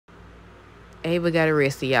Ava got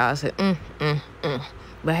arrested, y'all. I said,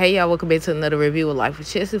 But hey, y'all, welcome back to another review of Life with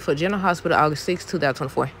Chessie for General Hospital, August 6,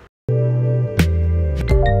 2024.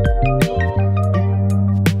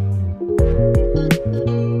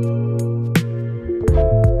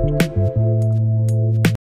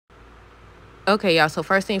 Okay, y'all, so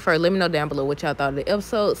first thing first, let me know down below what y'all thought of the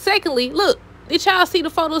episode. Secondly, look, did y'all see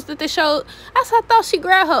the photos that they showed? I thought she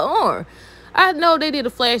grabbed her arm. I know they did a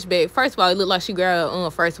flashback. First of all, it looked like she grabbed her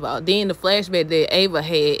arm, first of all. Then the flashback that Ava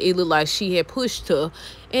had, it looked like she had pushed her.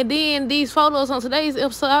 And then these photos on today's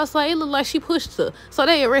episode, I was like, it looked like she pushed her. So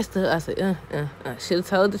they arrested her. I said, should have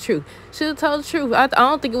told the truth. Should have told the truth. I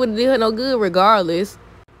don't think it would have did her no good regardless.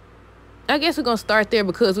 I guess we're going to start there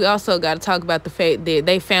because we also got to talk about the fact that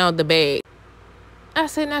they found the bag. I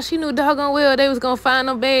said, now she knew doggone well they was going to find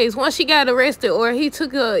them bags. Once she got arrested or he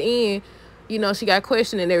took her in, you know, she got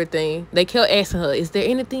questioned and everything. They kept asking her, is there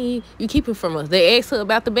anything you keeping from us? They asked her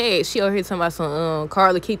about the bags. She over here talking about some,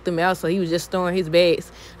 Carla keep them out, so he was just storing his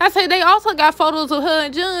bags. I said, they also got photos of her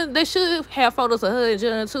and John. They should have photos of her and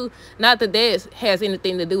John, too. Not that that has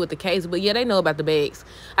anything to do with the case, but yeah, they know about the bags.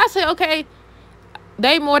 I said, okay.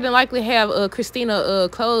 They more than likely have Christina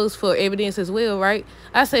clothes for evidence as well, right?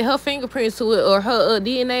 I say her fingerprints to it or her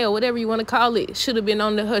DNA or whatever you want to call it should have been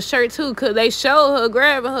on her shirt too, because they showed her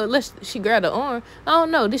grabbing her. Unless she grabbed her arm. I don't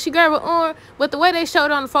know. Did she grab her arm? But the way they showed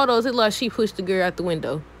on the photos, it looked like she pushed the girl out the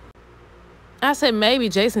window. I said maybe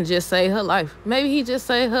Jason just saved her life. Maybe he just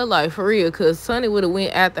saved her life for real, because Sonny would have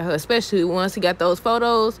went after her, especially once he got those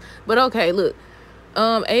photos. But okay, look.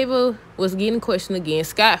 Ava was getting questioned again.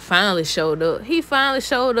 Scott finally showed up. He finally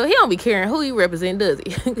showed up. He don't be caring who he represent, does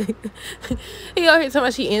he? He over here talking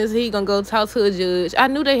about she innocent. He gonna go talk to a judge. I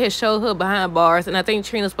knew they had showed her behind bars, and I think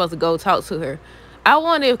Trina's supposed to go talk to her. I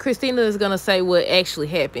wonder if Christina is gonna say what actually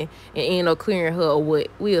happened and end up clearing her or what.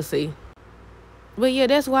 We'll see. But yeah,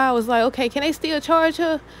 that's why I was like, okay, can they still charge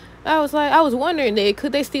her? I was wondering that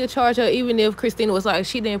could they still charge her even if Christina was like,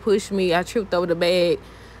 she didn't push me, I tripped over the bag.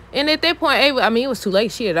 And at that point, Ava, I mean, it was too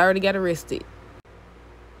late. She had already got arrested.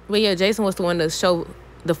 But yeah, Jason was the one to show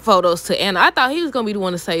the photos to Anna. I thought he was going to be the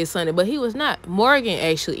one to save Sonny, but he was not. Morgan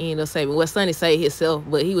actually ended up saving. Well, Sonny saved himself,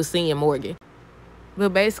 but he was seeing Morgan. But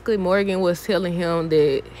basically, Morgan was telling him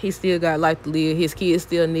that he still got life to live. His kids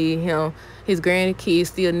still need him. His grandkids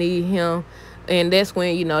still need him. And that's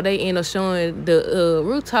when, you know, they end up showing the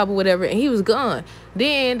rooftop or whatever, and he was gone.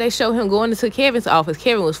 Then they show him going into Kevin's office.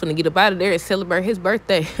 Kevin was finna get up out of there and celebrate his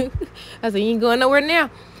birthday. I said, you ain't going nowhere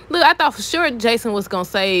now. Look, I thought for sure Jason was going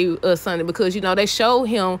to save Sonny because, you know, they showed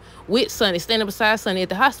him with Sonny, standing beside Sonny at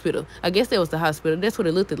the hospital. I guess that was the hospital. That's what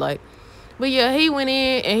it looked like. But yeah, he went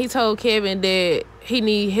in and he told Kevin that he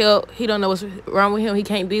need help. He don't know what's wrong with him. He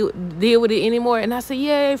can't deal with it anymore. And I said,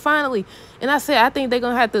 yeah, finally. And I said, I think they're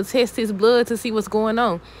going to have to test his blood to see what's going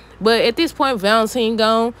on. But at this point, Valentine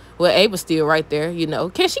gone. Well, Ava's still right there, you know.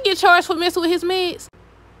 Can she get charged for messing with his meds?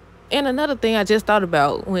 And another thing I just thought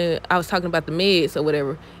about when I was talking about the meds or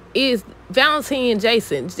whatever is Valentine and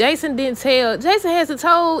Jason. Jason hasn't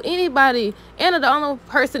told anybody. Anna the only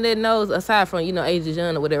person that knows aside from, you know, Agent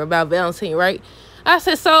John or whatever about Valentine, right? I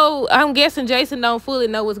said, so I'm guessing Jason don't fully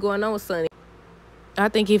know what's going on with Sonny. I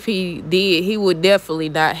think if he did, he would definitely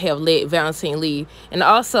not have let Valentine leave. And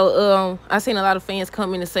also, I seen a lot of fans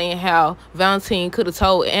come in and saying how Valentine could have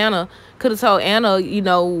told Anna, you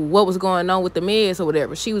know, what was going on with the meds or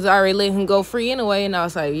whatever. She was already letting him go free anyway. And I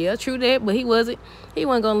was like, yeah, true that. But he wasn't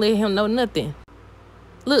going to let him know nothing.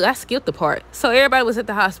 Look, I skipped the part. So everybody was at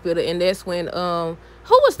the hospital. And that's when, who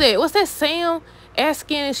was that? Was that Sam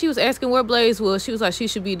asking? She was asking where Blaze was. She was like, she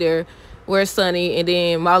should be there. Where's Sonny? And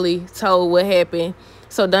then Molly told what happened.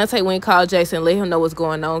 So Dante went and called Jason and let him know what's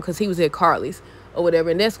going on because he was at Carly's or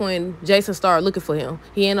whatever. And that's when Jason started looking for him.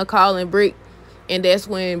 He ended up calling Brick. And that's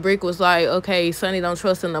when Brick was like, okay, Sonny don't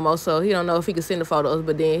trust him no more. So he don't know if he could send the photos.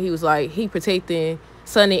 But then he was like, he protecting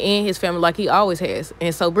Sonny and his family like he always has.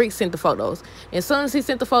 And so Brick sent the photos. And as soon as he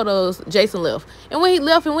sent the photos, Jason left. And when he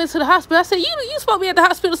left and went to the hospital, I said, you supposed to be at the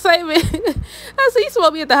hospital saving. I said, you supposed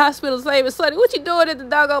to be at the hospital saving Sonny. What you doing at the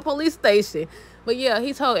doggone police station? But yeah,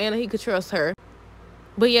 he told Anna he could trust her.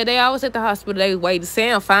 But yeah, they always at the hospital. They waited.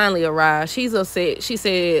 Sam finally arrived. She's upset. She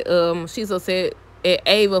said she's upset at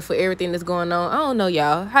Ava for everything that's going on. I don't know,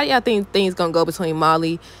 y'all. How y'all think things gonna go between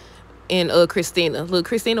Molly and Christina? Look,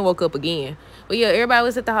 Christina woke up again. But yeah, everybody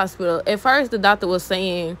was at the hospital. At first, the doctor was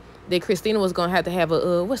saying that Christina was gonna have to have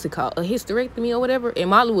a what's it called, a hysterectomy or whatever.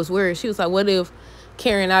 And Molly was worried. She was like, what if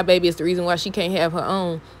carrying our baby is the reason why she can't have her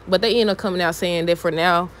own? But they ended up coming out saying that for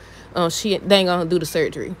now, they ain't gonna do the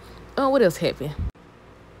surgery. What else happened?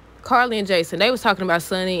 Carly and Jason, they was talking about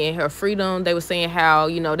Sonny and her freedom. They were saying how,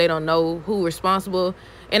 you know, they don't know who responsible.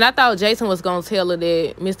 And I thought Jason was going to tell her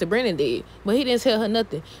that Mr. Brennan did. But he didn't tell her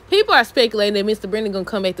nothing. People are speculating that Mr. Brennan going to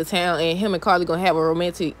come back to town and him and Carly going to have a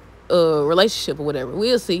romantic relationship or whatever.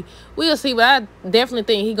 We'll see. But I definitely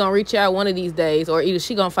think he going to reach out one of these days. Or either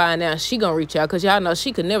she going to find out she going to reach out. Because y'all know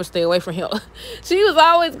she could never stay away from him. She was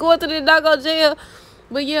always going to the doggone jail.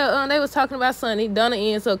 But yeah, they was talking about Sonny. Donna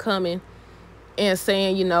ends up coming and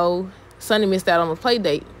saying, you know, Sonny missed out on the play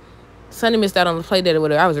date. Or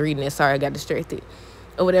whatever. I was reading it. Sorry, I got distracted.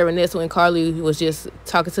 Or whatever. And that's when Carly was just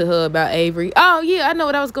talking to her about Avery. Oh, yeah, I know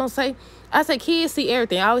what I was going to say. I said, kids see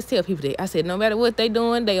everything. I always tell people that. I said, no matter what they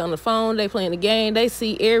doing, they on the phone, they playing the game, they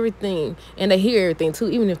see everything. And they hear everything, too,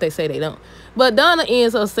 even if they say they don't. But Donna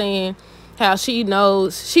ends up saying how she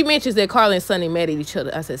knows. She mentions that Carly and Sonny met at each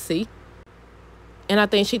other. I said, see? And I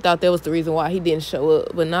think she thought that was the reason why he didn't show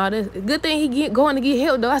up. But nah, that's a good thing he going to get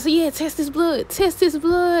help, though. I said, yeah, test his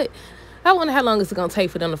blood. I wonder how long it's going to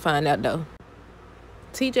take for them to find out, though.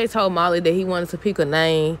 TJ told Molly that he wanted to pick a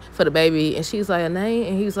name for the baby. And she's like, a name?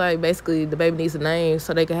 And he's like, basically, the baby needs a name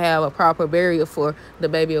so they can have a proper burial for the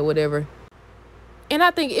baby or whatever. And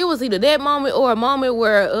I think it was either that moment or a moment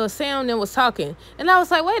where Sam and them was talking. And I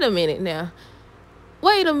was like, wait a minute now.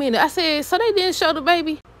 I said, so they didn't show the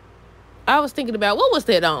baby? I was thinking about, what was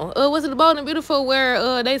that on? Was it The Bold and Beautiful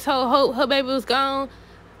where they told Hope her baby was gone?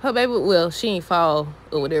 Her baby, well, she ain't fall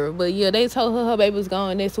or whatever. But yeah, they told her baby was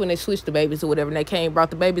gone. That's when they switched the babies or whatever. And they came, brought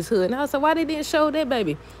the baby's hood. And I was like, why they didn't show that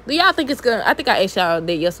baby? Do y'all think it's gonna, I think I asked y'all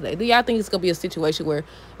that yesterday. Do y'all think it's gonna be a situation where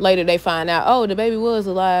later they find out, oh, the baby was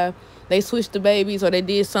alive. They switched the babies or they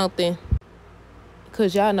did something.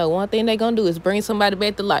 Because y'all know one thing they gonna do is bring somebody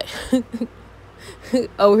back to life.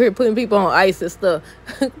 Over here putting people on ice and stuff.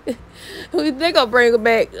 They gonna bring her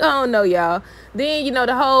back. I don't know, y'all. Then, you know,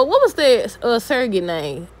 the whole, what was that surrogate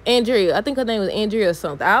name? Andrea. I think her name was Andrea or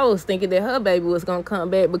something. I was thinking that her baby was gonna come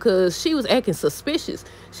back because she was acting suspicious.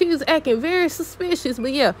 She was acting very suspicious.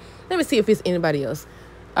 But yeah, let me see if it's anybody else.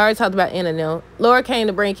 I already talked about Anna now. Laura came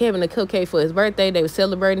to bring Kevin a cupcake for his birthday. They were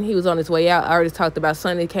celebrating. He was on his way out. I already talked about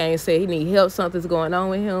Sonny came and said he need help. Something's going on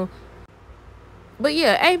with him. But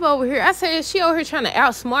yeah, Ava over here, I said she over here trying to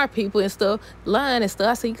outsmart people and stuff, lying and stuff.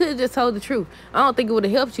 I said, you could have just told the truth. I don't think it would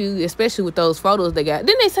have helped you, especially with those photos they got.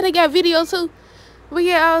 Didn't they say they got video too? But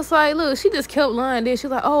yeah, I was like, look, she just kept lying. Then she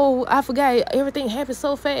was like, oh, I forgot. Everything happened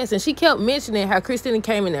so fast. And she kept mentioning how Christina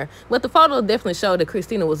came in there. But the photo definitely showed that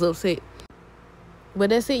Christina was upset.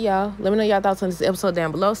 But that's it, y'all. Let me know y'all thoughts on this episode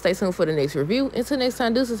down below. Stay tuned for the next review. Until next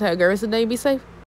time, deuces. Have a great rest of the day. Be safe.